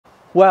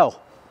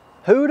Well,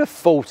 who would have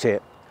thought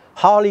it?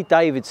 Harley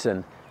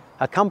Davidson,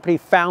 a company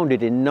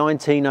founded in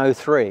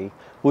 1903,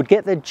 would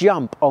get the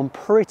jump on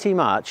pretty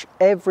much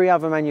every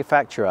other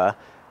manufacturer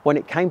when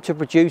it came to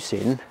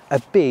producing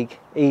a big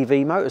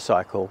EV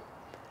motorcycle.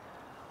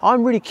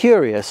 I'm really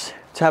curious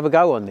to have a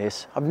go on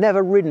this. I've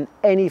never ridden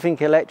anything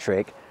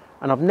electric,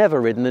 and I've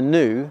never ridden the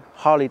new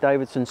Harley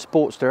Davidson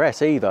Sportster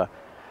S either.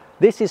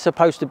 This is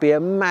supposed to be a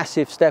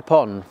massive step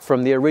on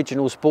from the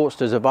original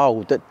Sportsters of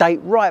old that date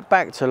right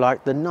back to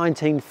like the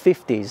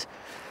 1950s.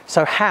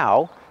 So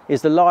how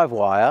is the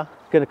LiveWire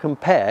going to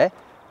compare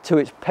to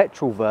its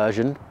petrol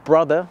version,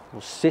 brother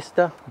or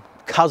sister,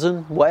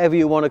 cousin, whatever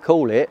you want to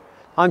call it?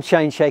 I'm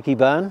Shane Shakey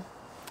Byrne.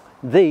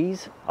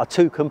 These are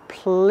two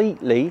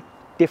completely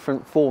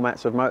different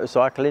formats of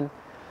motorcycling.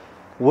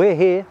 We're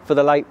here for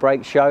the Late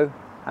Break Show,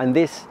 and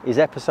this is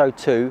episode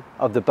 2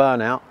 of The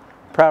Burnout,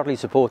 proudly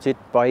supported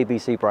by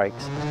EBC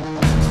Brakes.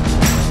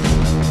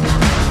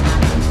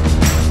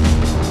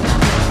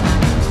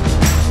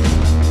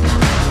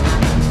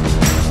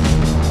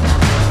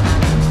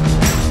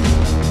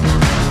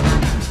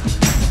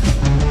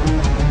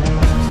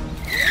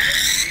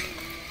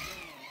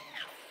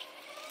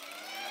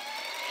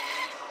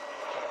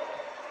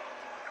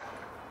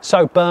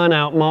 So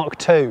Burnout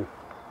Mark II,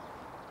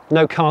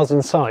 no cars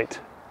in sight,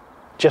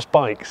 just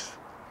bikes.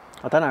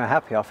 I don't know how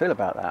happy I feel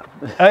about that.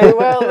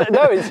 Well,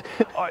 no,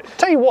 I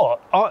tell you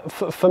what,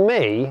 for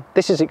me,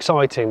 this is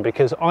exciting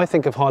because I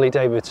think of Harley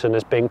Davidson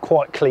as being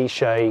quite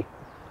cliche,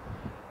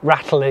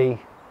 rattly,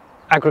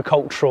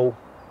 agricultural.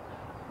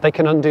 They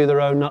can undo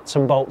their own nuts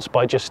and bolts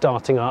by just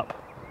starting up.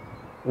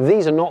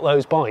 These are not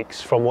those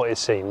bikes from what it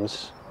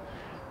seems.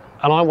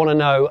 And I want to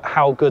know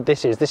how good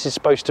this is. This is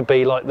supposed to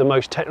be like the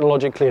most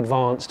technologically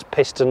advanced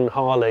piston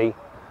Harley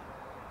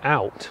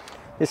out.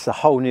 This is a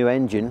whole new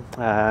engine,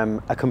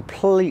 a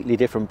completely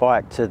different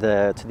bike to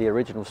the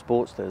original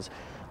Sportsters.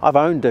 I've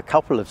owned a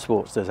couple of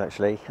Sportsters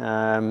actually.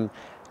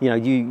 You know,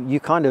 you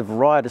kind of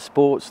ride a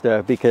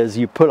Sportster because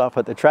you pull up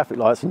at the traffic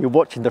lights and you're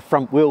watching the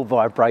front wheel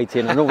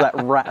vibrating and all that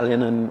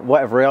rattling and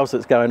whatever else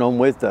that's going on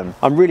with them.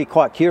 I'm really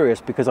quite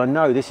curious because I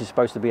know this is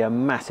supposed to be a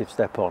massive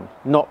step on,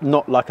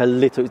 not like a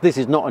little. This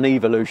is not an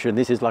evolution.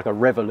 This is like a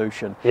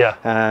revolution.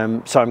 Yeah.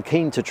 So I'm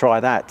keen to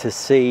try that to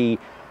see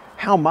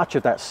how much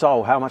of that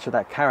soul, how much of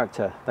that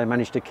character they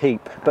managed to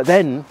keep. But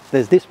then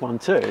there's this one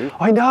too.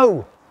 I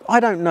know. I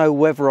don't know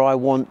whether I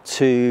want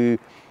to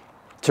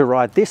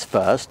ride this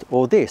first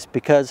or this,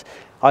 because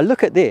I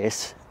look at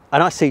this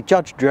and I see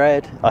Judge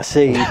Dredd. I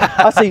see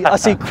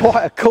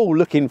quite a cool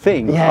looking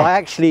thing. Yeah. I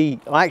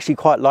actually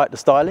quite like the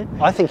styling.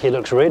 I think it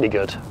looks really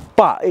good.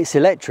 But it's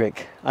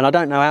electric, and I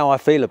don't know how I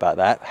feel about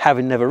that,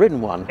 having never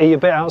ridden one. Are you a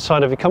bit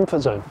outside of your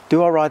comfort zone?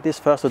 Do I ride this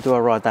first or do I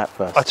ride that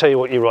first? I tell you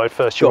what, you ride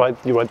first. You ride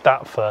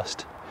that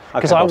first.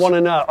 Because Okay, I want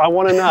to know. I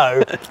want to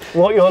know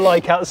what you're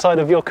like outside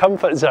of your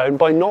comfort zone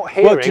by not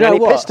hearing do you know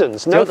any what?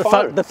 pistons. Do you No know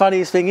fire. the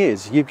funniest thing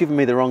is, you've given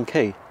me the wrong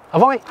key.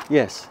 Have I?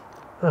 Yes.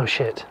 Oh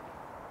shit.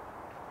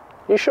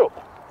 You sure?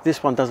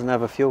 This one doesn't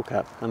have a fuel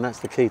cap, and that's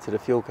the key to the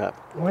fuel cap.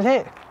 With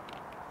it?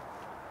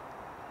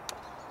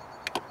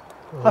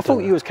 I thought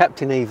you was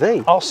Captain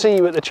EV. I'll see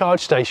you at the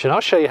charge station.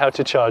 I'll show you how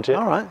to charge it.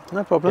 All right,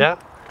 no problem. Yeah.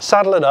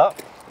 Saddle it up.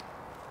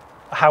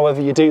 However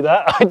you do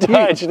that, I don't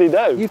actually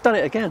know. You've done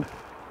it again.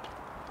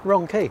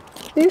 Wrong key.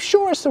 Are you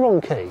sure it's the wrong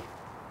key?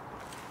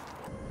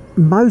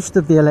 Most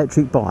of the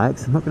electric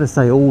bikes, I'm not going to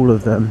say all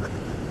of them,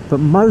 but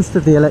most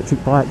of the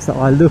electric bikes that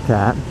I look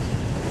at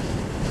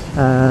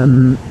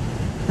and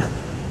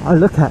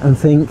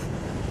think,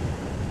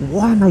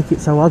 why make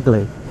it so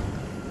ugly?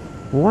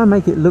 Why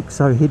make it look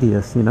so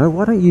hideous? You know,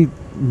 why don't you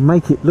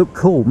make it look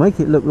cool?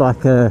 Make it look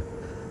like a,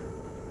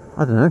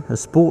 I don't know, a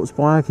sports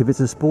bike if it's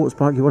a sports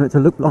bike you want it to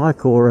look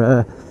like, or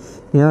a,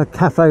 you know, a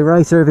cafe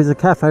racer if it's a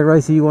cafe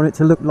racer you want it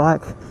to look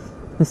like,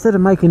 instead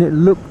of making it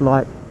look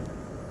like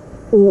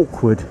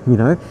awkward. You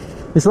know,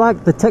 it's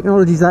like the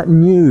technology's that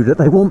new that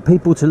they want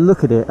people to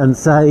look at it and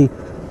say,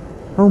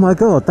 oh my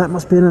god, that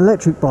must be an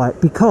electric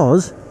bike,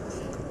 because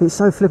it's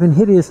so flipping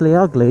hideously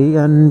ugly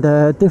and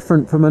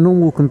different from a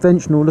normal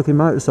conventional looking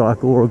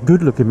motorcycle or a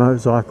good looking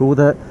motorcycle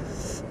that,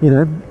 you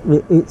know,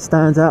 it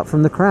stands out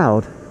from the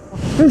crowd.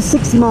 It's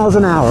 60 miles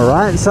an hour,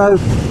 right? So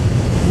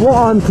what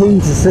I'm keen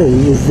to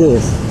see is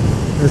this.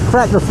 Let's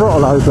crack the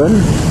throttle open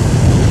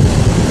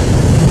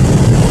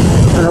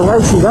and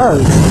away she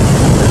goes.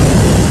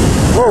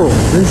 Oh,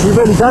 and she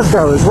really does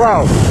go as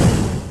well.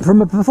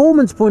 From a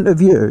performance point of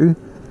view,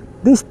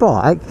 this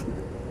bike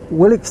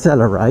will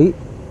accelerate.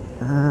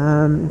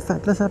 In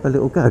fact, let's have a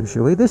little go,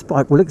 shall we? This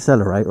bike will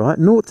accelerate, right?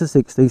 0 to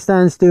 60,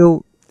 stand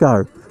still,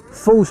 go.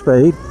 Full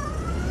speed,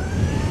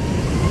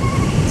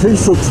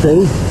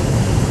 260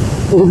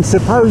 in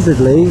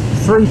supposedly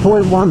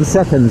 3.1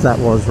 seconds that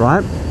was,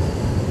 right?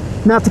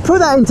 Now, to put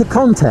that into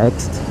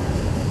context,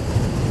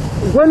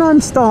 when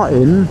I'm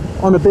starting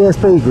on a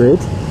BSB grid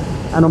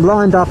and I'm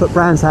lined up at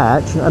Brands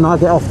Hatch and I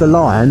get off the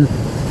line,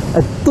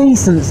 a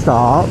decent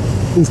start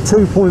is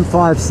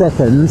 2.5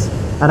 seconds,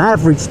 an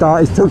average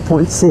start is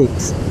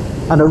 2.6,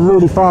 and a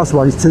really fast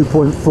one is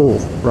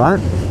 2.4, right?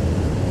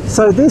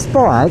 So this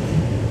bike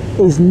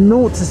is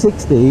 0 to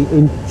 60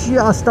 in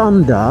just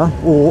under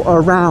or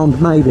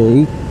around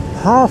maybe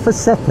half a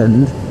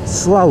second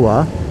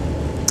slower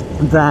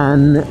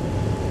than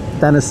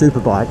a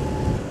superbike.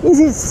 Is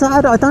it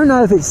sad? I don't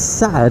know if it's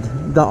sad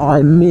that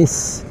I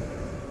miss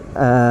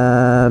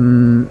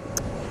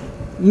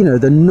you know,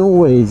 the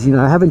noise, you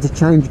know, having to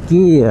change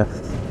gear,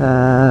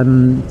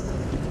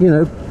 you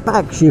know,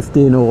 back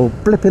shifting or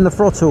blipping the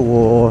throttle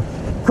or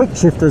quick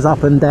shifters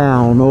up and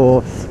down,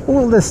 or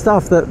all the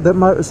stuff that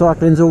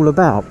motorcycling's all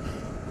about.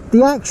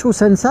 The actual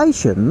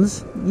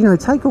sensations, you know,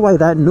 take away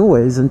that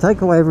noise and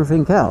take away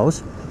everything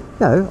else,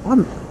 you know,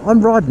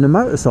 I'm riding a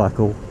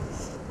motorcycle.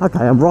 Okay,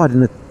 I'm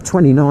riding a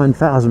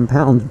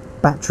 £29,000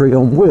 battery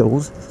on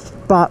wheels,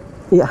 but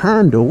it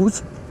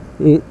handles,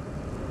 it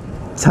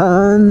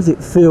turns,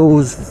 it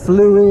feels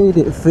fluid,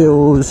 it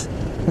feels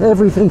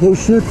everything it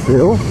should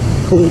feel.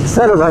 It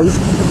accelerates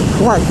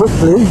quite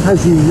quickly,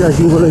 as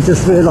you will have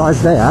just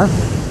realised there.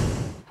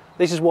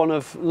 This is one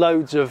of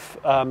loads of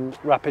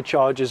rapid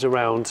chargers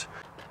around.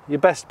 Your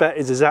best bet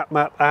is a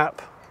ZapMap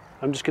app.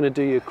 I'm just going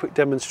to do you a quick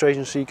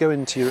demonstration. So you go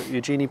into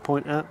your Genie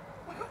Point app,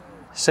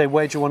 say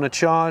where do you want to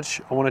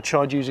charge? I want to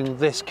charge using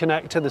this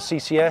connector, the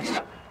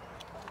CCS.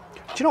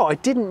 Do you know what? I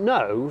didn't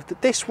know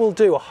that this will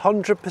do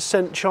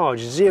 100% charge,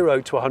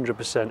 0 to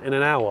 100% in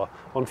an hour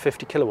on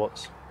 50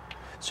 kilowatts.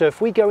 So if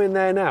we go in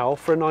there now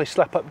for a nice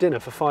slap-up dinner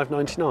for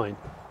 $5.99.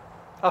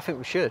 I think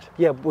we should.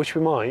 Yeah, which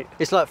we might.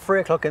 It's like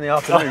 3 o'clock in the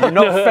afternoon. You've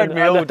not fed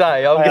me all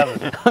day.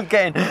 I'm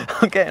getting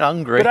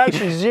hungry. But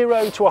actually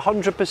 0 to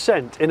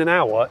 100% in an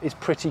hour is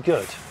pretty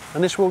good.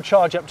 And this will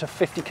charge up to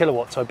 50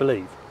 kilowatts, I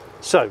believe.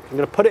 So I'm going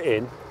to put it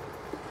in.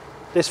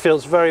 This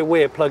feels very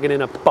weird plugging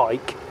in a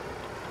bike.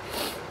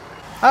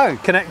 Oh,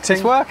 connecting.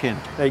 It's working.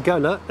 There you go,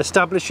 look.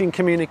 Establishing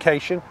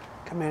communication.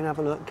 Come here and have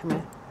a look, come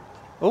here.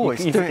 Oh,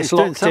 it's doing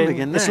something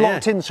in there. It's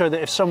locked in so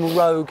that if some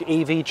rogue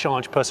EV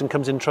charge person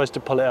comes in and tries to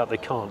pull it out, they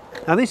can't.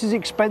 Now this is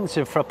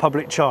expensive for a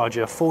public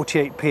charger,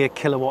 48p a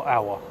kilowatt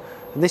hour.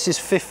 And this is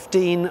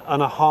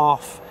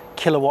 15.5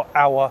 kilowatt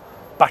hour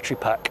battery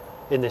pack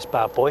in this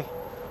bad boy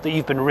that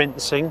you've been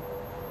rinsing.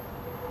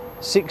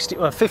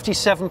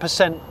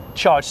 57%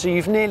 charge, so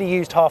you've nearly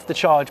used half the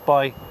charge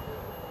by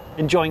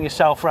enjoying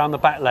yourself around the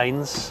back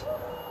lanes.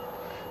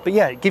 But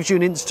yeah, it gives you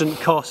an instant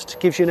cost,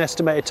 gives you an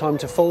estimated time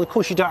to fill. Of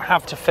course, you don't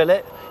have to fill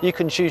it. You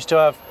can choose to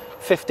have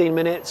 15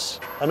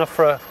 minutes, enough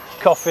for a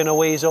coffee and a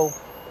weasel.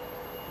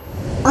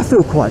 I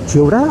feel quite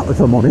chilled out, if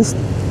I'm honest.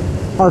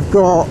 I've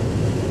got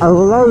a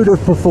load of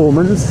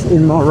performance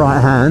in my right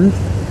hand,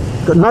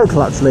 got no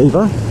clutch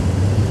lever.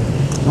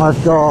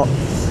 I've got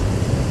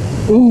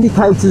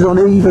indicators on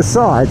either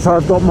side, so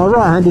I've got my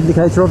right hand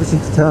indicator obviously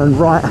to turn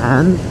right,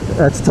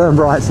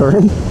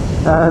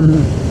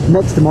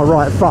 next to my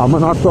right thumb,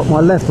 and I've got my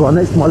left one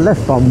next to my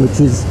left thumb, which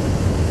is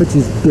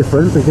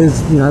different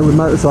because, you know, with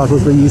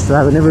motorcycles we're used to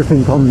having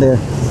everything on the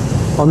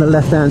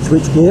left hand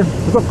switch gear.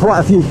 I've got quite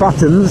a few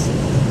buttons,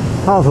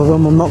 half of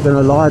them, I'm not going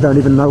to lie, I don't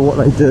even know what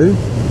they do.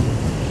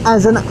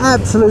 As an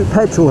absolute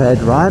petrol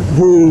head, right,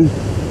 who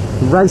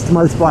raced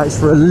motorbikes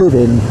for a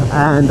living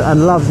and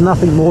loves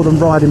nothing more than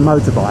riding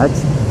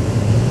motorbikes,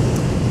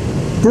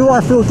 do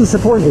I feel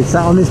disappointed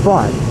sat on this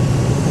bike?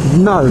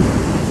 No,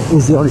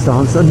 is the honest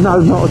answer.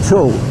 No, not at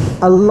all.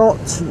 A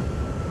lot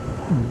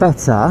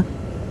better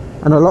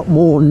and a lot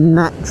more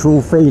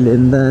natural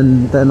feeling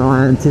than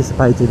I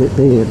anticipated it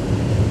being.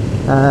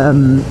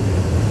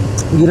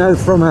 You know,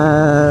 from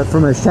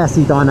a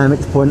chassis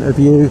dynamics point of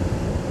view,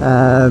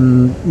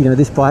 you know,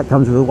 this bike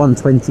comes with a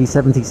 120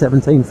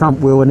 70/17 front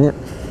wheel in it.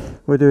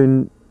 We're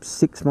doing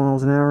 6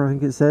 miles an hour, I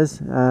think it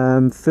says,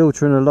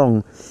 filtering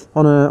along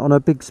on a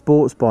big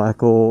sports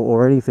bike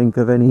or anything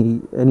of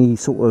any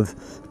sort of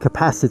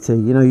capacity.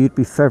 You know, you'd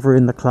be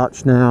feathering the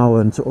clutch now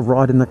and sort of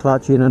riding the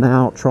clutch in and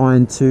out,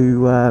 trying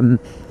to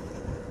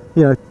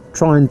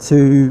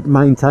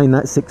maintain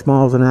that 6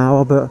 miles an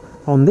hour. But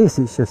on this,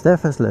 it's just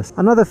effortless.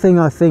 Another thing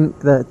I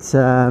think that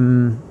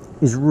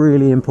is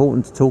really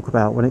important to talk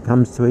about when it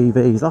comes to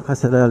EVs, like I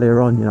said earlier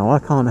on, you know, I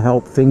can't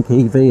help think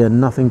EV and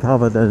nothing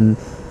other than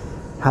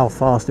how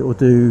fast it will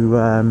do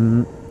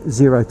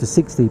 0 to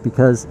 60,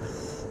 because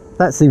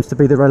that seems to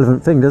be the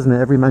relevant thing, doesn't it?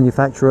 Every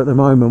manufacturer at the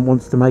moment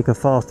wants to make a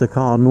faster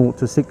car 0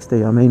 to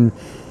 60. I mean,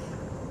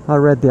 I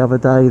read the other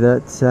day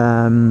that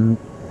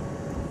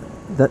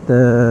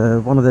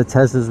one of the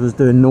Teslas was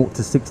doing 0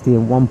 to 60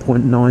 in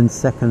 1.9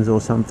 seconds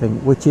or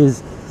something, which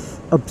is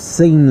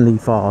obscenely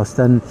fast.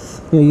 And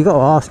you know, you've got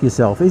to ask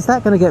yourself, is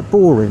that going to get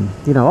boring?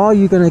 You know, are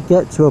you going to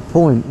get to a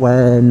point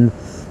when,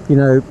 you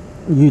know,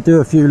 you do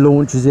a few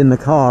launches in the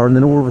car and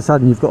then all of a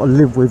sudden you've got to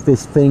live with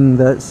this thing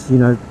that's, you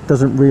know,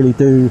 doesn't really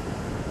do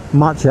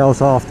much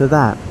else after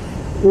that?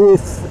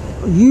 If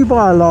you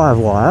buy a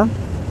LiveWire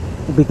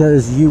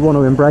because you want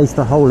to embrace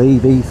the whole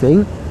EV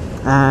thing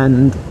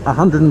and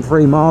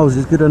 103 miles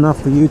is good enough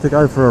for you to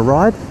go for a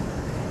ride,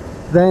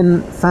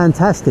 then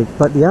fantastic.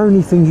 But the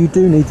only thing you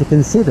do need to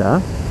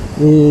consider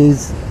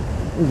is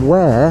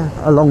where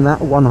along that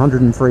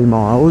 103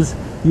 miles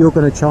you're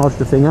going to charge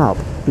the thing up,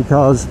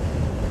 because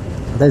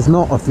there's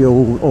not a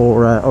fuel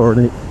or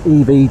an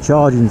EV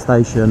charging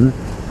station,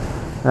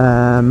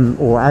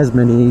 or as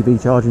many EV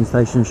charging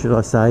stations, should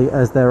I say,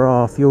 as there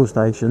are fuel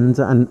stations,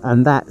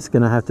 and that's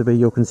going to have to be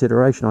your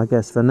consideration, I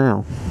guess, for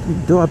now.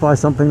 Do I buy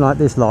something like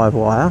this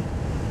LiveWire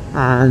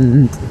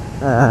and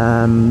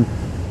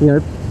you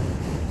know,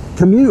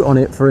 commute on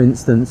it, for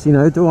instance? You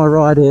know, do I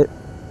ride it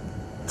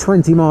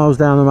 20 miles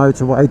down the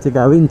motorway to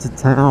go into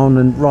town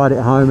and ride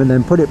it home and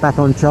then put it back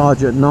on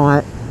charge at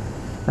night,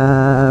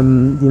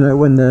 you know,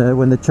 when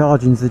the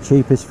charging's the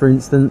cheapest, for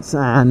instance,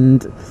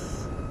 and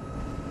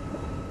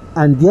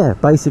yeah,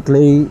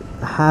 basically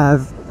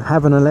have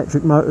an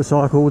electric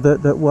motorcycle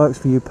that works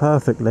for you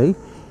perfectly?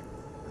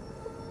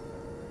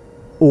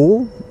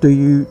 Or do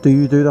you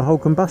do the whole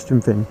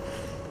combustion thing?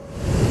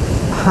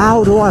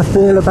 How do I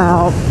feel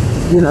about,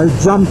 you know,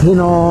 jumping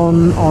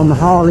on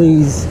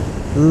Harley's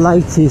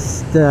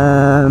latest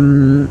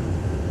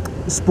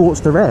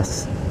Sportster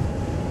S,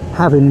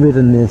 having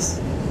ridden this?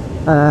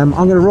 I'm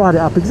going to ride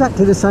it up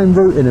exactly the same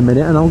route in a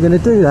minute, and I'm going to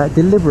do that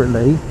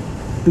deliberately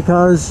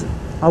because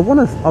I want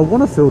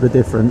to feel the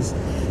difference.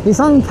 It's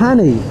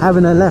uncanny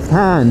having a left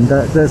hand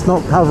that's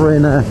not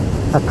covering a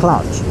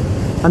clutch,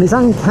 and it's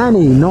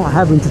uncanny not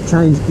having to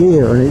change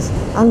gear, and it's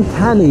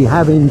uncanny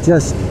having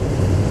just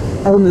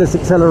endless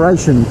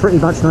acceleration pretty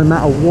much no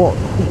matter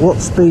what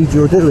speed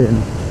you're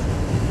doing.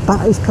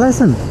 But it's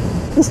pleasant,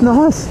 it's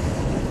nice.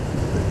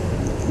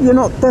 You're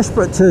not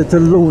desperate to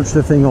launch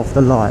the thing off the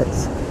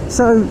lights.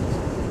 So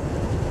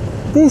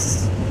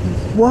this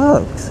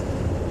works.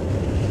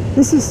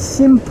 This is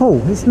simple,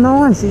 it's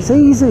nice, it's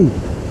easy,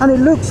 and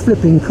it looks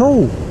flipping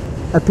cool.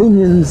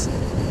 Opinions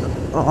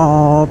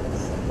are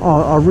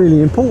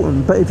really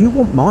important, but if you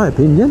want my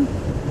opinion,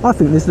 I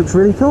think this looks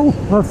really cool.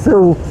 I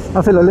feel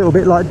a little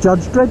bit like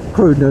Judge Dredd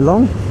cruising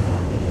along.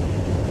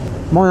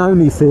 My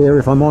only fear,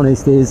 if I'm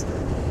honest, is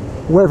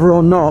whether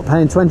or not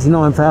paying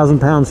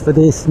 £29,000 for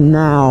this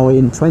now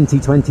in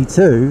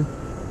 2022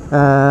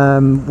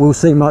 will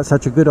seem like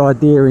such a good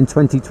idea in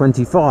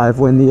 2025,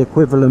 when the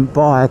equivalent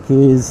bike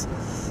is,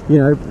 you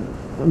know,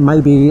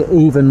 maybe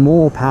even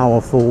more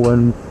powerful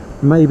and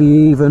maybe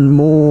even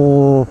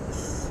more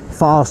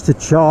fast to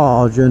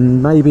charge,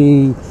 and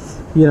maybe,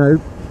 you know,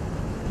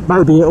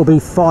 maybe it'll be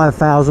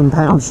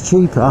 £5,000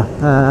 cheaper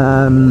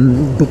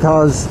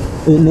because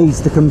it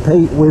needs to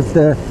compete with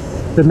the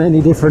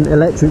many different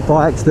electric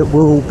bikes that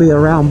will be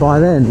around by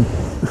then.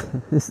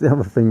 It's the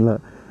other thing,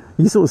 look,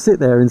 you sort of sit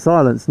there in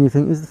silence and you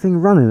think, is the thing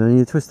running? And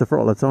you twist the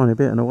throttle a tiny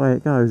bit and away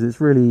it goes. It's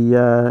really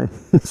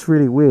it's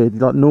really weird.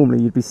 Like,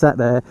 normally you'd be sat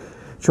there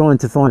trying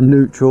to find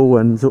neutral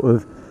and sort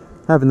of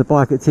having the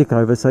bike at tick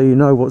over so you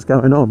know what's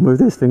going on. With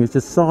this thing, it's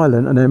just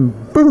silent, and then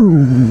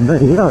boom,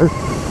 there you go.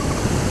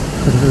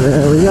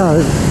 There we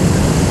go.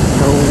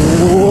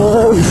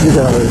 Where we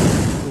go?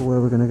 Where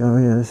we're going to go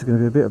here? This is going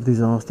to be a bit of a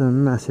disaster.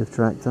 Massive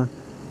tractor.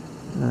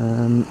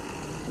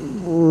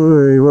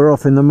 We're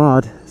off in the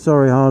mud.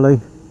 Sorry,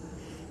 Harley.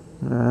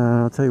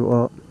 I'll tell you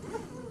what.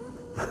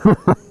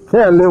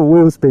 Get a little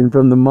wheel spin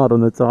from the mud on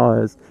the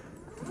tyres.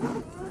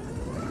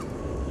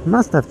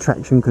 Must have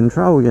traction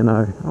control, you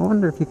know. I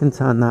wonder if you can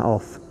turn that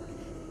off.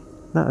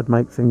 That would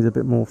make things a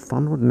bit more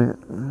fun, wouldn't it?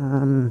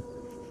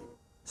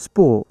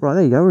 Sport. Right,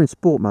 there you go. We're in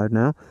sport mode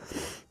now.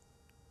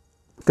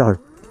 Go.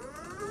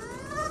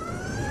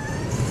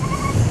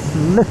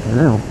 Flipping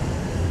hell.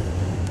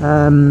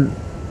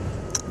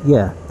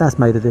 Yeah, that's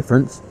made a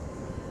difference.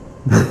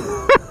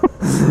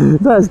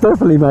 That's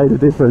definitely made a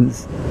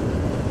difference.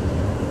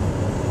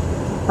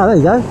 Oh, there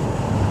you go.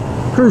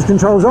 Cruise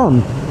control's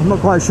on. I'm not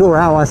quite sure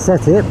how I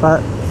set it,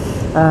 but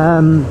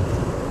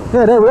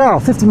yeah, there we are,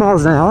 50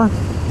 miles an hour.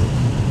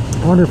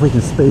 I wonder if we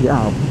can speed it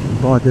up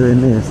by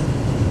doing this.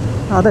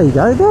 Oh, there you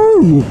go.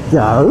 There you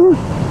go.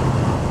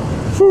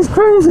 She's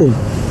cruising.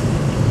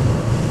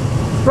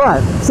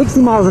 Right,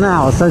 60 miles an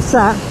hour. So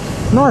sat,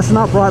 nice and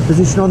upright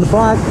position on the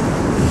bike.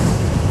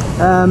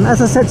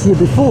 As I said to you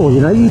before, you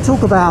know, you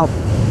talk about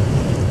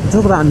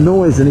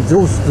noise and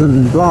exhaust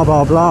and blah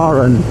blah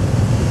blah and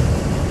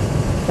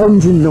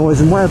engine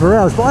noise and whatever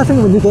else, but I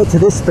think when you get to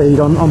this speed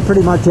on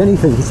pretty much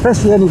anything,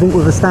 especially anything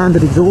with a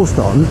standard exhaust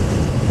on,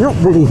 you're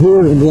not really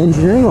hearing the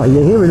engine anyway.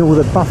 You're hearing all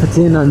the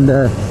buffeting and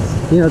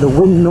you know, the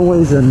wind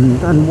noise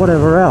and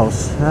whatever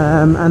else,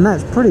 and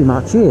that's pretty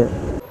much it.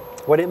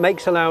 When it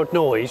makes a loud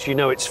noise, you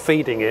know it's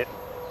feeding it.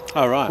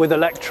 Oh, right. With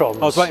electrons.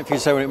 I was waiting for you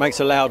to say when it makes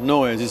a loud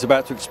noise it's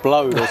about to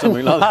explode or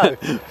something like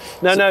that.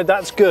 No,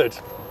 that's good.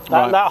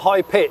 Right. That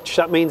high pitch,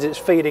 that means it's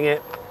feeding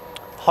it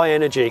high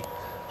energy,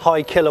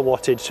 high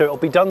kilowattage, so it'll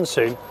be done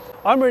soon.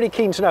 I'm really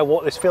keen to know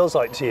what this feels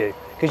like to you,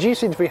 because you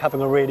seem to be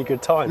having a really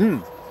good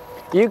time.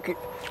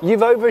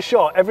 You've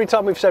overshot. Every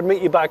time we've said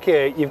meet you back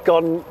here, you've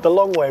gone the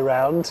long way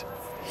round,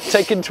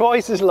 taken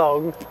twice as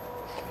long.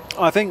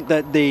 I think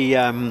that the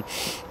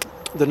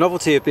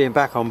novelty of being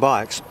back on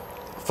bikes,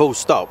 full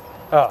stop,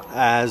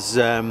 has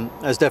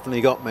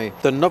definitely got me.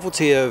 The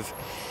novelty of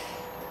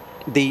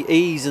the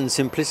ease and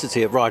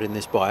simplicity of riding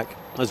this bike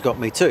has got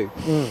me too.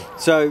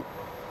 So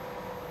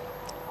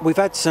we've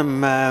had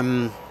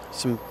some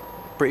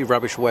pretty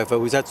rubbish weather.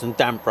 We've had some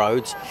damp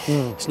roads.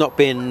 It's not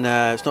been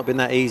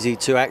that easy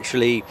to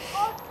actually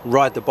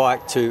ride the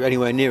bike to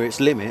anywhere near its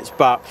limits.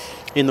 But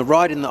in the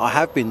riding that I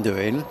have been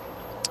doing,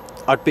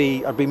 I'd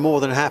be more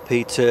than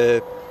happy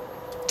to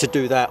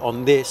do that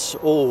on this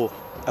or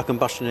a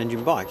combustion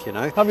engine bike, you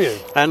know. Have you?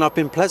 And I've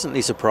been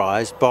pleasantly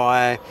surprised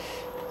by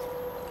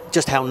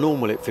just how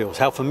normal it feels,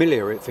 how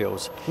familiar it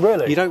feels.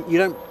 Really? You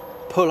don't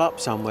pull up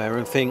somewhere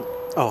and think,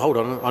 oh, hold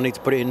on, I need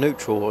to put it in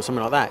neutral or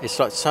something like that. It's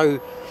like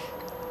so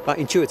like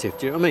intuitive.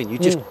 Do you know what I mean? You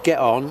just get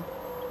on,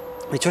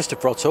 you twist the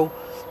throttle,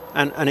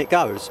 and it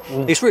goes.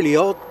 It's really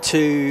odd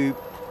to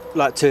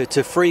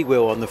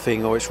freewheel on the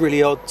thing, or it's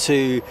really odd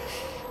to,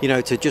 you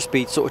know, to just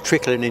be sort of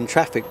trickling in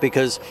traffic,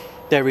 because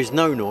there is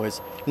no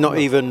noise, not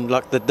even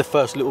like the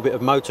first little bit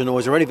of motor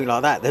noise or anything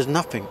like that. There's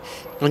nothing,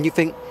 and you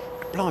think,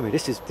 blimey,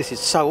 this is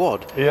so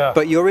odd. Yeah.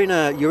 But you're in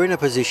a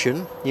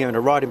position, you know, in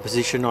a riding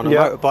position on a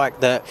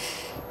motorbike that,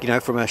 you know,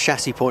 from a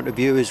chassis point of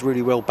view is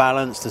really well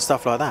balanced and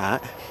stuff like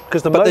that.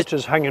 Because the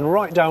motor's hanging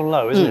right down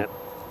low, isn't it?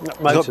 It's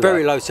got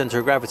very low centre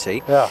of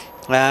gravity. Yeah.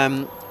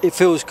 It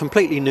feels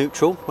completely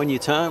neutral when you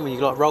turn, when you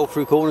like roll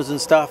through corners and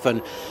stuff,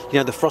 and you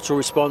know the throttle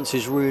response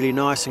is really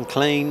nice and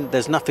clean.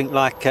 There's nothing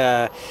like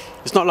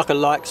it's not like a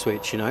light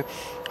switch, you know.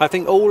 I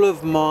think all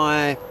of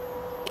my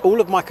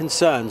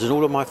concerns and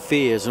all of my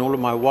fears and all of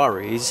my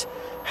worries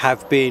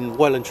have been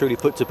well and truly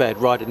put to bed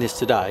riding this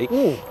today,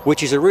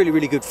 which is a really,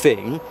 really good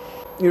thing.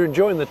 You're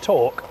enjoying the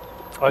torque,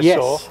 I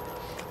saw.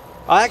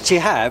 I actually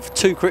have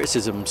two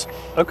criticisms.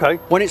 Okay.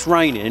 When it's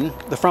raining,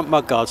 the front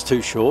mudguard's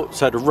too short,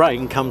 so the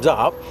rain comes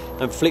up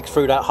and flicks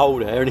through that hole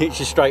there and hits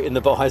you straight in the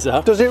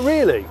visor. Does it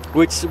really?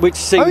 Which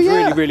seems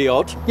really, really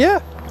odd.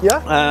 Yeah,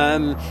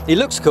 yeah. It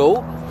looks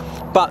cool,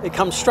 but it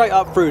comes straight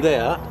up through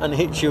there and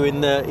hits you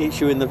in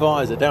the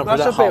visor down through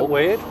that hole. That's a bit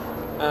weird.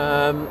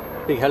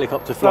 Big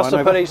helicopter flying over.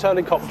 That's the police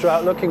helicopter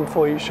out looking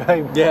for you,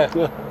 Shane.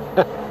 Yeah.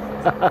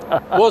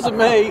 Wasn't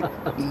me.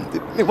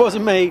 It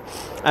wasn't me.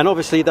 And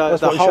obviously the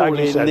hole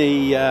in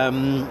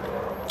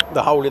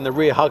the hole in the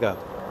rear hugger,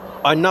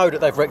 I know that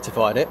they've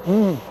rectified it,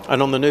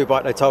 and on the new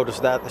bike they told us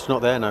that it's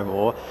not there no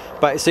more.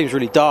 But it seems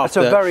really daft.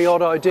 It's a very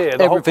odd idea.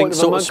 The everything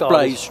sort of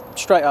splays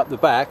straight up the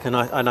back, and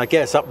I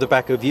guess up the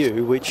back of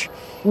you, which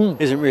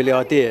isn't really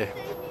ideal.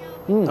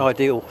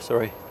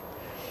 Sorry.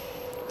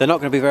 They're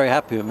not going to be very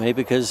happy with me,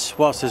 because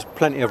whilst there's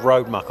plenty of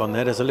road muck on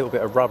there's a little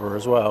bit of rubber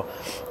as well.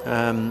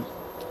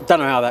 Don't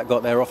know how that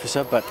got there,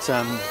 officer, but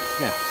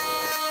yeah.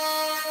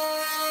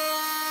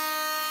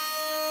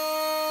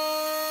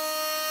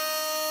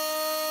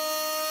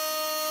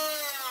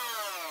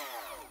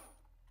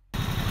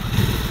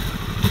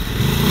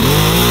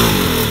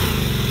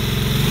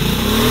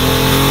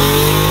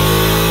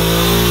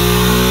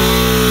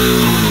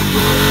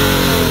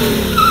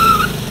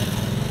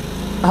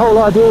 The whole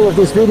idea of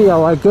this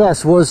video, I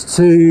guess, was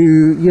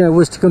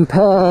to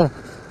compare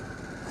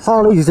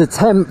Harley's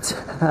attempt,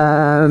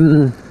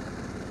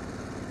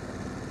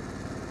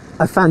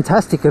 a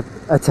fantastic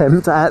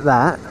attempt at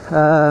that,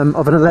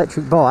 of an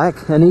electric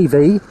bike, an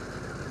EV,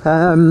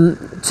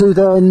 to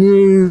their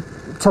new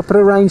top of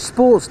the range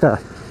Sportster.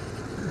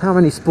 How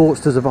many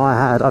Sportsters have I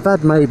had? I've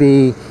had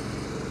maybe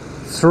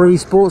 3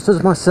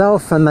 Sportsters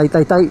myself, and they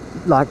date,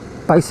 like,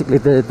 basically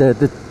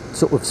the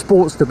sort of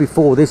Sportster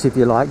before this, if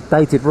you like,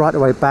 dated right the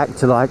way back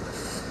to like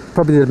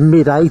probably the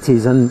mid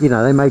 80s, and you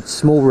know they made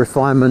small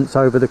refinements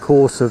over the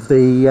course of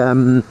the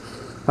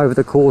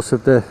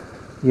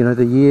you know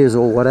the years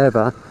or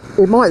whatever.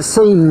 It might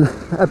seem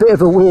a bit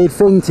of a weird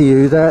thing to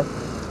you that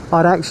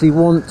I'd actually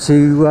want to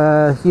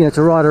you know,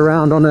 to ride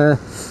around on a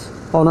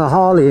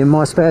Harley in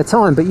my spare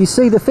time, but you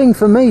see, the thing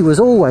for me was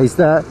always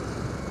that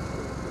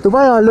the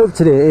way I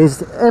looked at it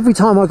is, every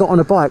time I got on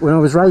a bike when I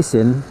was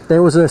racing,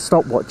 there was a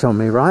stopwatch on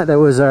me, right? There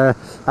was a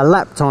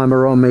lap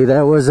timer on me,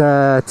 there was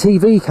a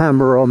TV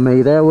camera on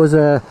me, there was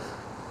a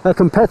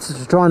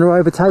competitor trying to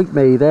overtake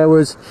me, there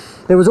was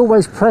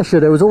always pressure,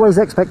 there was always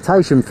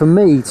expectation for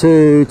me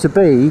to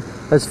be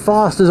as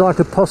fast as I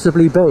could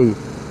possibly be.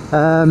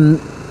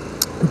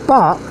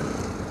 But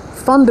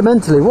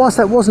fundamentally, whilst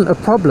that wasn't a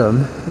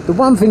problem, the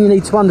one thing you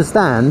need to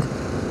understand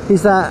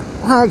is that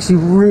I actually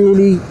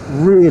really,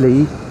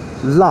 really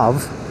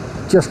love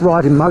just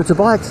riding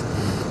motorbikes,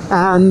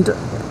 and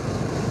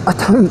I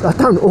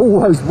don't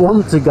always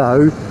want to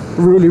go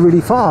really,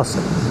 really fast.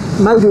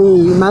 Maybe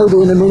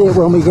in a minute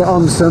when we get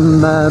on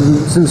some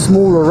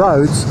smaller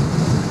roads,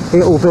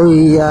 it'll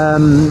be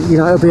you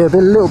know, it'll be a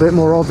little bit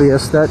more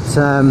obvious that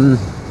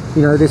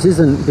you know, this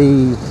isn't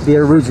the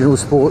original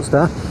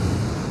Sportster.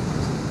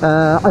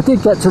 I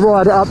did get to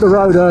ride it up the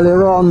road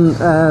earlier on,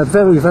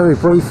 very, very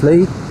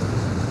briefly,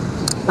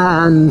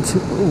 and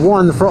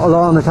wind the throttle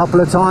on a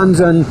couple of times,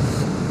 and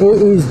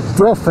it is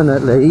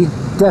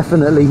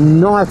definitely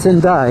night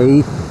and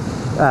day,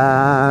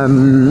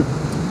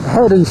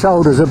 head and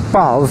shoulders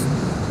above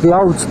the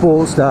old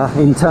Sportster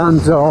in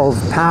terms of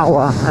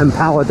power and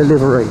power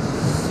delivery.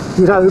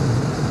 You know,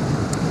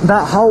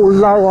 that whole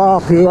low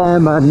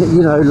RPM and,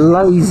 you know,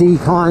 lazy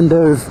kind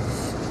of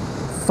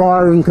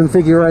firing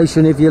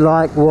configuration, if you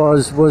like,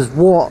 was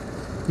what,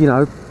 you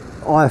know,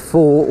 I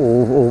thought,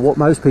 or what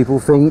most people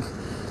think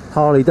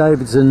Harley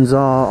Davidsons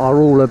are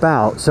all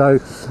about. So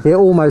it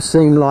almost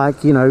seemed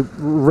like, you know,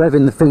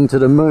 revving the thing to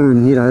the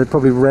moon. You know,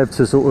 probably rev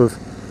to sort of,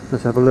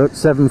 let's have a look,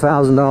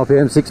 7,000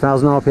 RPM,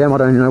 6,000 RPM, I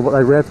don't even know what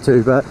they rev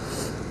to, but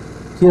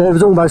you know, there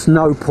was almost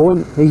no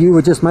point. You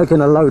were just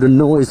making a load of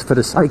noise for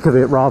the sake of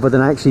it rather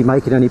than actually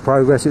making any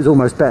progress. It was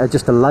almost better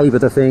just to labour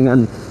the thing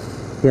and,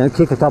 you know,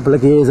 kick a couple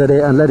of gears at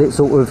it and let it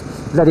sort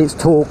of, let its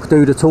torque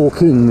do the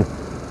talking.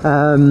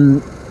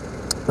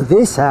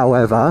 This,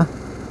 however,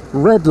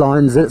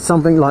 redlines at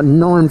something like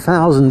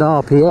 9,000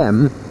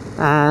 RPM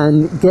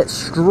and gets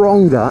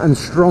stronger and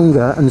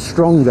stronger and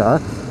stronger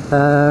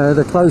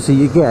the closer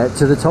you get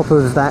to the top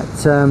of that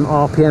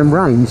RPM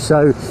range.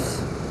 So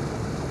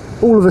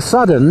all of a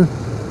sudden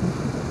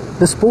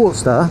the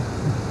Sportster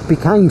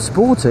became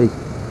sporty.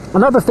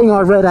 Another thing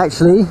I read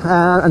actually,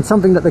 and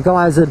something that the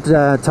guys had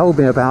told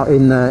me about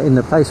in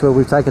the place where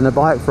we've taken the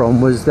bike from,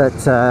 was that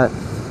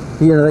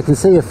you know, they can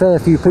see a fair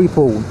few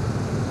people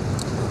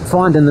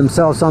finding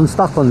themselves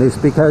unstuck on this,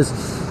 because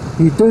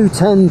you do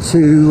tend to,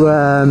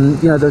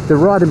 you know, the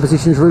riding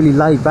position is really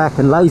laid back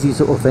and lazy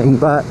sort of thing,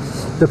 but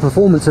the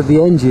performance of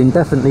the engine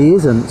definitely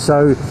isn't.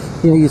 So,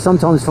 you know, you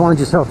sometimes find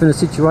yourself in a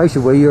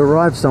situation where you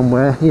arrive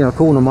somewhere, you know, a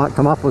corner might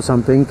come up or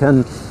something,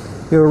 and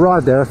you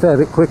arrive there a fair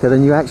bit quicker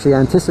than you actually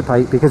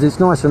anticipate, because it's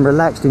nice and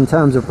relaxed in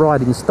terms of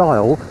riding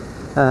style,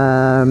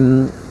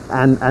 and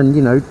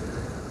you know,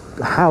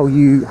 how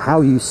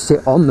you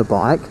sit on the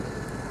bike,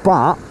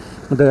 but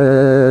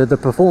the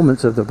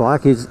performance of the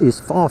bike is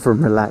far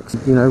from relaxed.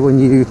 You know, when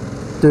you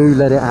do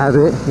let it have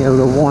it, you know,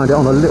 we'll wind it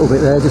on a little bit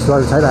there just to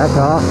overtake that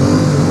car.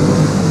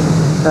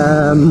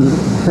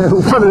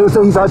 One of the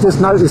things I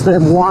just noticed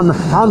then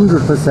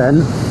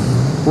 100%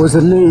 was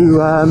a new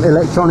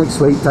electronic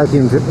suite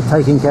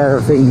taking care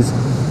of things.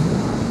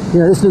 You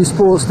know, this new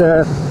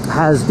Sportster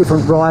has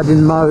different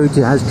riding modes,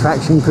 it has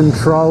traction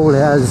control, it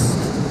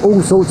has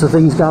all sorts of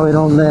things going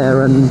on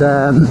there, and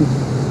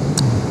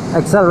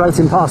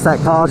accelerating past that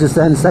car just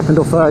then, second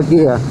or third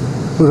gear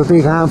with a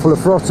big handful of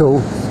throttle,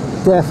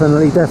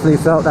 definitely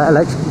felt that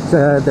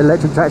the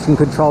electric traction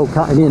control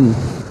cutting in.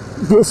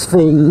 This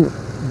thing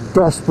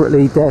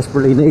desperately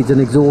needs an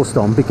exhaust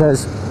on,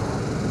 because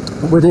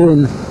we're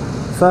doing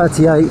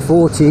 38,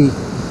 40, you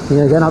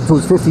know, getting up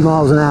towards 50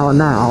 miles an hour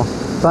now,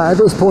 but at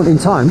this point in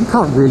time you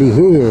can't really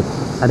hear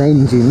an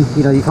engine,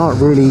 you know, you can't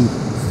really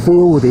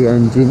feel the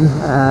engine,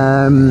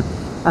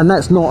 and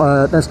that's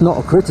not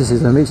a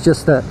criticism. It's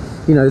just that,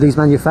 you know, these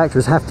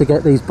manufacturers have to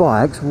get these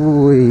bikes,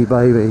 wee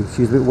baby,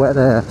 she's a bit wet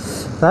there,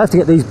 they have to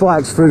get these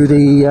bikes through the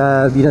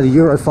you know, the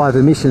Euro 5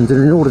 emissions, and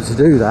in order to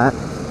do that,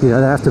 you know,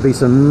 there have to be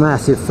some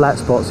massive flat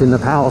spots in the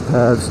power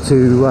curves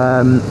to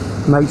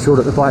make sure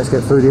that the bikes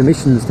get through the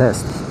emissions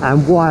test.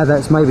 And why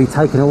that's maybe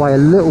taken away a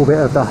little bit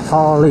of the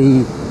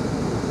Harley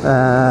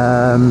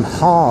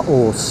heart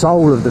or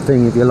soul of the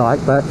thing, if you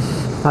like. But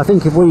I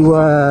think if we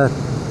were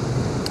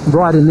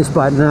riding this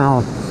bike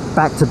now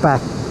back to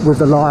back with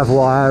the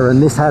LiveWire,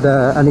 and this had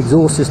an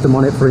exhaust system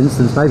on it, for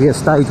instance, maybe a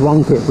stage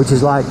 1 kit, which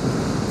is like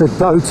the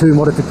go-to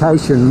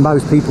modification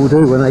most people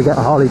do when they get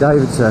a Harley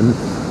Davidson,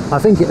 I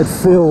think it'd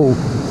feel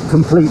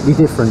completely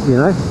different, you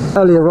know.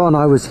 Earlier on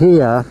I was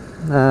here,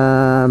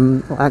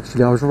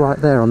 actually I was right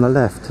there on the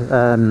left,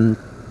 on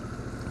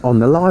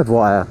the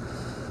LiveWire,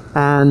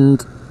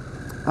 and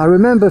I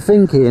remember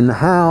thinking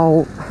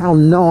how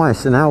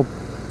nice and how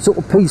sort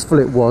of peaceful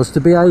it was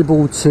to be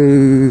able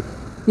to,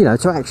 you know,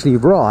 to actually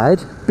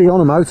ride, be on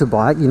a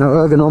motorbike, you know,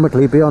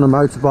 ergonomically be on a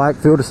motorbike,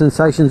 feel the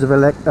sensations of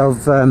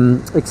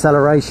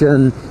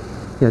acceleration,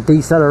 you know,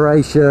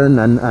 deceleration,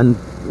 and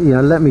you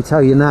know, let me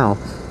tell you now,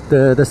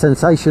 the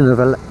sensation of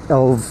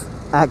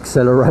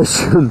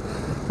acceleration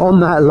on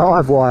that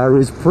LiveWire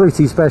is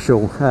pretty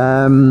special.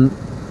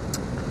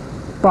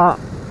 But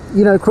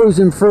you know,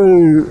 cruising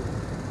through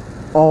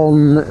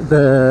on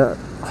the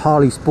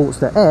Harley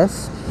Sportster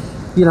S,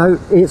 you know,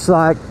 it's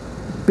like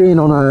being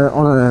on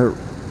a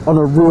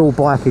real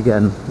bike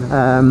again.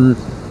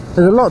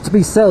 There's a lot to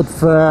be said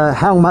for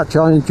how much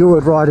I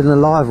enjoyed riding the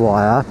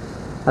LiveWire,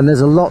 and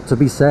there's a lot to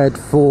be said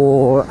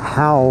for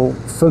how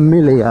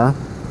familiar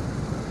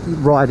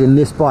riding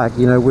this bike,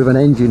 you know, with an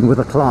engine, with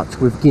a clutch,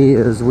 with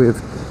gears,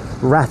 with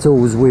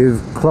rattles,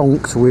 with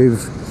clonks,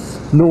 with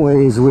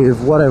noise, with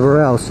whatever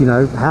else, you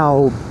know,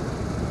 how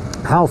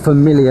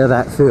familiar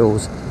that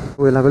feels.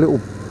 We'll have a little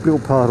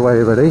pathway,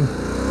 everybody.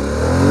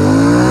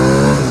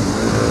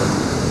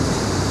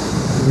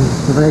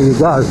 There you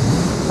go.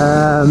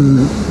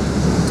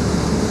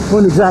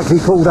 Wouldn't exactly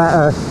call that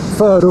a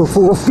third or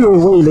fourth gear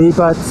wheelie,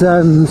 but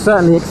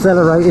certainly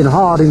accelerating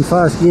hard in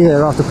first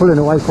gear after pulling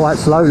away quite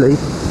slowly.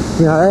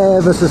 You know,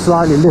 ever so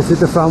slightly lifted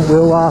the front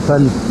wheel up,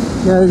 and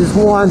you know, just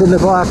winding the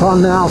bike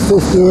on now,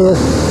 fifth gear.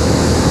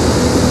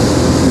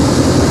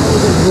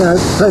 You know,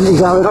 plenty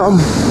going on.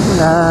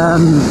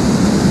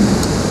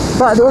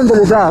 But at the end of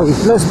the day,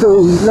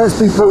 let's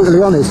be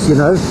brutally honest. You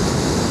know,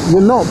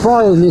 you're not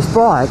buying this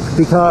bike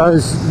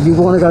because you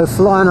want to go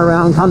flying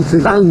around country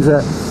lanes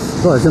at,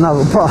 well, it's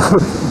another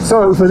part.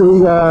 Sorry for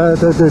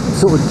the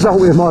sort of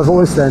jolt in my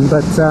voice then,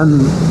 but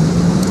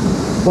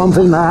One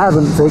thing they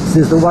haven't fixed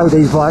is the way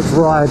these bikes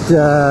ride,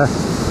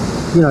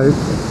 you know,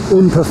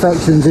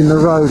 imperfections in the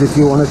road, if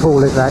you want to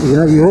call it that. You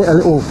know, you hit a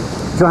little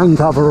drain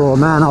cover or a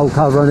manhole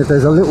cover, and if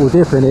there's a little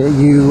dip in it,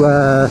 you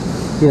know,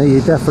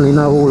 you definitely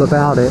know all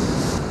about it.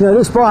 You know,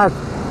 this bike,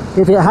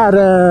 if it had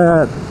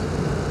a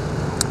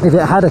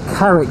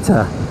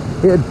character,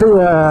 it'd be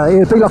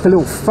like a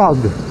little thug,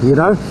 you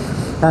know.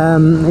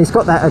 It's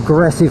got that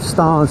aggressive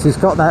stance. It's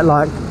got that,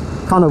 like,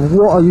 kind of,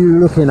 what are you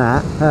looking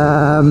at?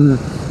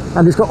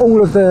 And it's got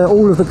all of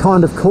the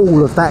kind of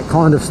cool of that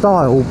kind of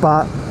style.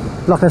 But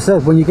like I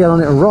said, when you get on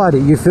it and ride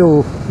it, you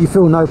feel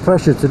no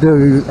pressure to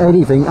do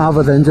anything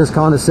other than just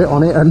kind of sit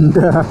on it and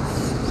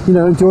you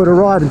know, enjoy the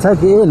ride and take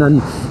it in.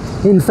 And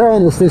in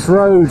fairness, this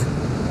road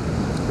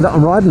that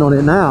I'm riding on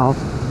it now,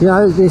 you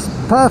know, it's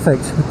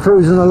perfect.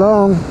 Cruising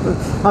along,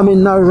 I'm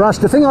in no rush.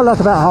 The thing I like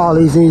about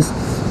Harleys is,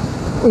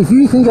 if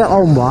you can get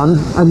on one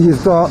and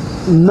you've got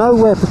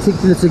nowhere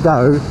particular to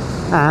go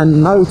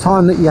and no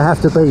time that you have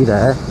to be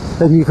there,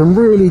 then you can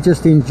really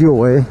just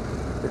enjoy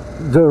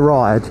the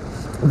ride.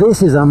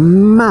 This is a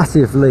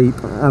massive leap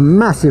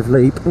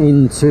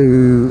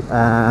into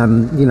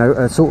you know,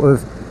 a sort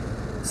of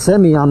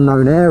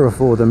semi-unknown era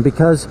for them,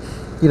 because,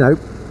 you know,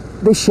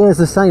 this shares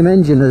the same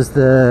engine as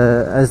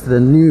the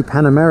new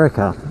Pan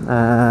America,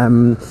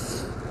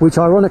 which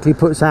ironically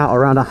puts out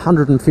around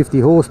 150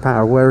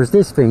 horsepower, whereas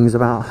this thing's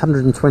about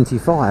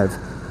 125.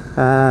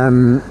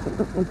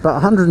 But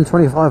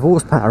 125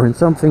 horsepower in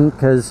something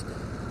as,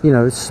 you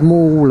know,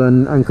 small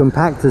and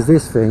compact as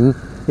this thing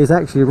is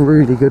actually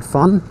really good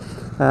fun.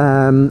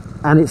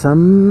 And it's a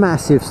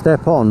massive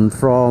step on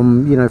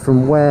from, you know,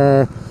 from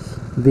where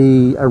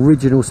the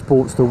original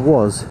Sportster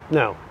was.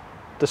 Now,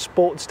 the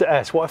Sportster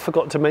S, what I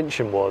forgot to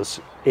mention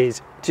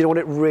is, do you know what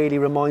it really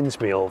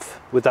reminds me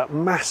of? With that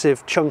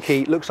massive,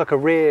 chunky, looks like a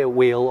rear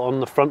wheel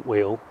on the front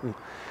wheel.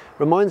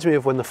 Reminds me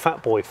of when the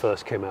Fat Boy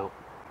first came out.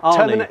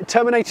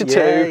 Terminator 2,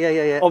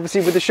 yeah.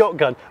 obviously with the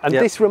shotgun. And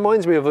this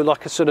reminds me of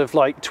like a sort of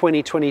like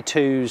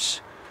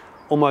 2022's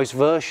almost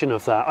version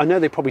of that. I know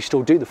they probably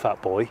still do the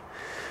Fat Boy.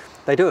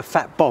 They do a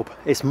Fat Bob.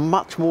 It's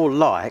much more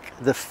like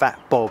the Fat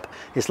Bob.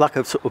 It's like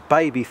a sort of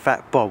baby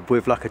Fat Bob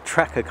with like a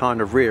tracker kind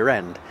of rear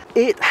end.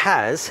 It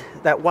has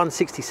that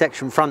 160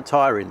 section front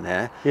tyre in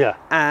there. Yeah.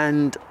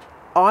 And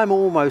I'm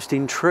almost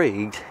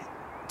intrigued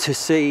to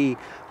see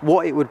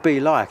what it would be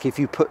like if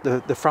you put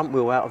the front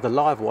wheel out of the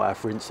LiveWire,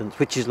 for instance,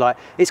 which is like,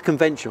 it's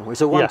conventional.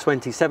 It's a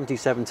 120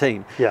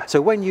 70/17. Yeah.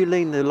 So when you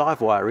lean the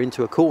LiveWire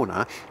into a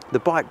corner, the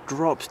bike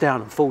drops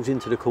down and falls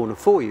into the corner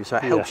for you, so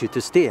it helps you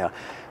to steer.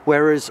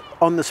 Whereas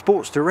on the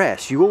Sportster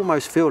S, you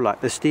almost feel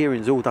like the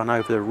steering's all done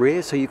over the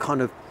rear, so you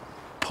kind of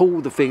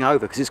pull the thing over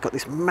because it's got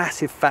this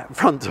massive fat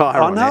front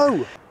tyre on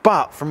it.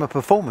 But from a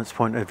performance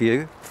point of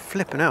view,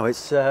 flipping out,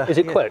 it's... is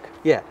it quick?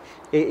 Yeah,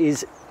 it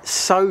is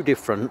so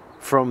different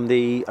from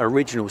the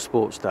original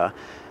Sportster,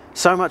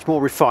 so much more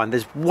refined.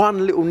 There's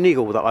one little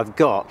niggle that I've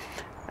got,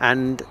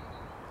 and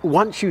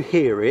once you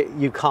hear it,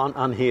 you can't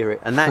unhear it,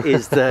 and that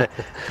is the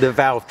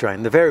valve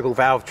train, the variable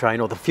valve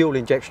train, or the fuel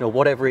injection, or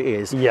whatever it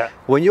is. Yeah.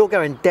 When you're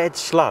going dead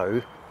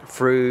slow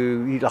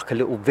through like a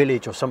little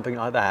village or something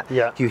like that,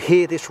 you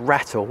hear this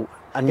rattle,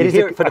 and you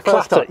hear it for the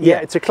first time.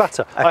 Yeah, it's a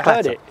clatter. I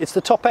heard it. It's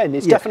the top end.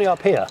 It's definitely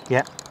up here.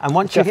 Yeah, and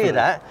once you hear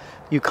that,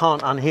 you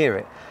can't unhear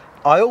it.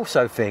 I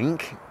also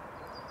think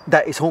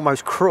that it's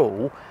almost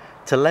cruel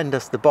to lend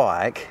us the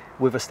bike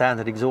with a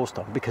standard exhaust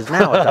on, because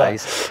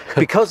nowadays,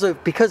 because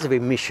of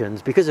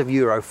emissions, because of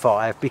Euro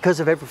 5,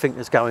 because of everything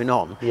that's going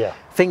on,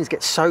 things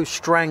get so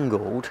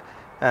strangled.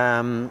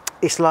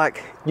 It's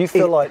like you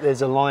feel like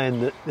there's a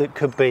lion that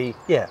could be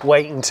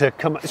waiting to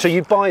come. So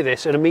you buy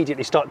this and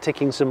immediately start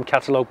ticking some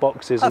catalogue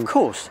boxes. Of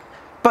course.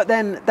 But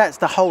then that's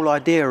the whole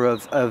idea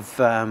of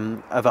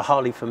a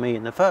Harley for me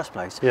in the first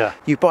place. Yeah.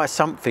 You buy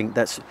something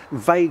that's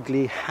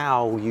vaguely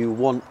how you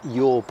want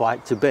your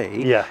bike to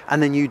be,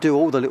 and then you do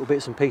all the little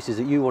bits and pieces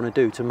that you want to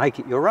do to make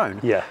it your own.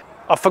 Yeah.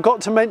 I forgot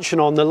to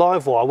mention on the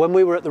LiveWire, when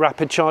we were at the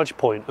rapid charge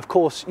point, of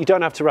course, you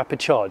don't have to rapid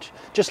charge.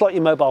 Just like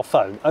your mobile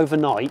phone,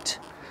 overnight,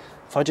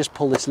 if I just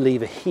pull this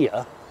lever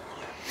here,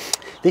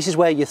 this is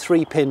where your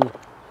 3-pin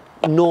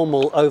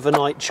normal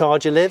overnight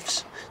charger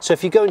lives. So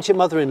if you go into your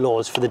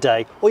mother-in-law's for the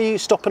day, or you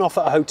stopping off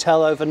at a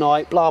hotel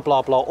overnight, blah,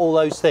 blah, blah, all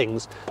those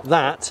things,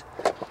 that,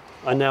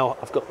 and now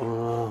I've got...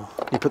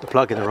 You put the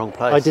plug in the wrong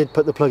place. I did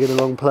put the plug in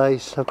the wrong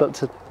place. I've got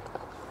to...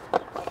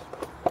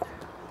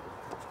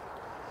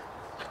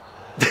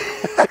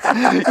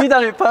 You've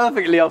done it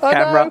perfectly off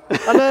camera.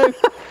 I know.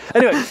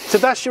 Anyway, so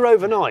that's your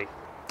overnight.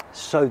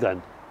 So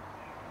then,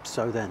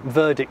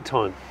 verdict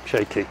time,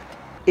 Shakey.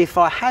 If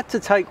I had to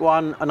take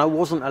one and I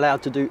wasn't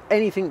allowed to do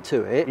anything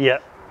to it,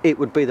 it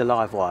would be the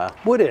LiveWire.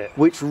 Would it?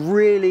 Which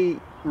really,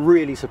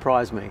 really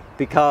surprised me,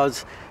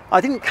 because I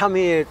didn't come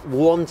here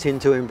wanting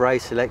to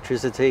embrace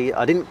electricity.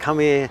 I didn't come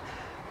here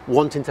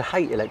wanting to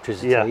hate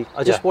electricity.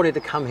 I just wanted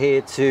to come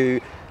here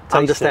to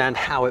understand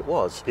how it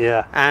was.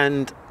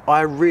 And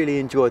I really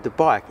enjoyed the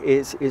bike.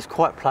 It's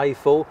quite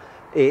playful.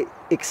 It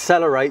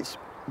accelerates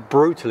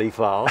brutally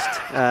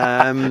fast.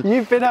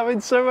 You've been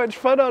having so much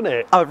fun on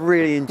it. I've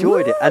really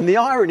enjoyed it, and the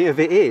irony of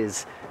it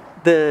is,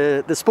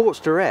 the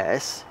Sportster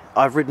S,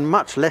 I've ridden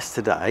much less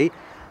today,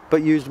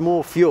 but used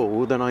more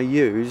fuel than I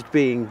used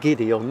being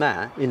giddy on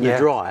that in the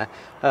dry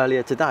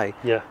earlier today.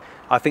 Yeah.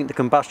 I think the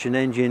combustion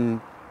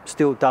engine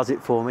still does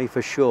it for me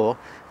for sure,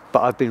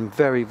 but I've been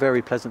very,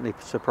 very pleasantly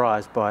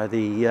surprised by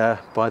the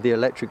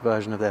electric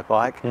version of their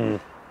bike. You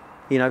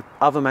know,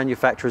 other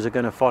manufacturers are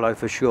going to follow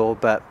for sure,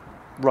 but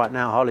right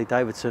now Harley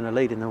Davidson are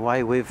leading the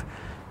way with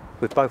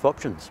both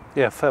options.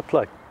 Yeah, fair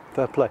play,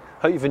 fair play.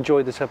 Hope you've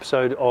enjoyed this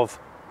episode of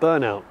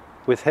Burnout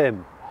with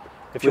him.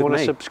 If you want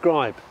to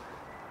subscribe,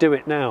 do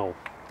it now.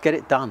 Get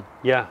it done.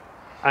 Yeah,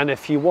 and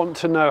if you want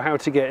to know how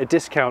to get a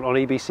discount on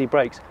EBC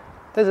brakes,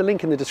 there's a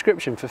link in the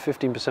description for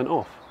 15%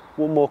 off.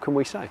 What more can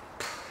we say?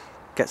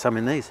 Get some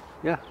in these.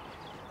 Yeah.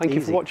 Thank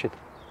you for watching.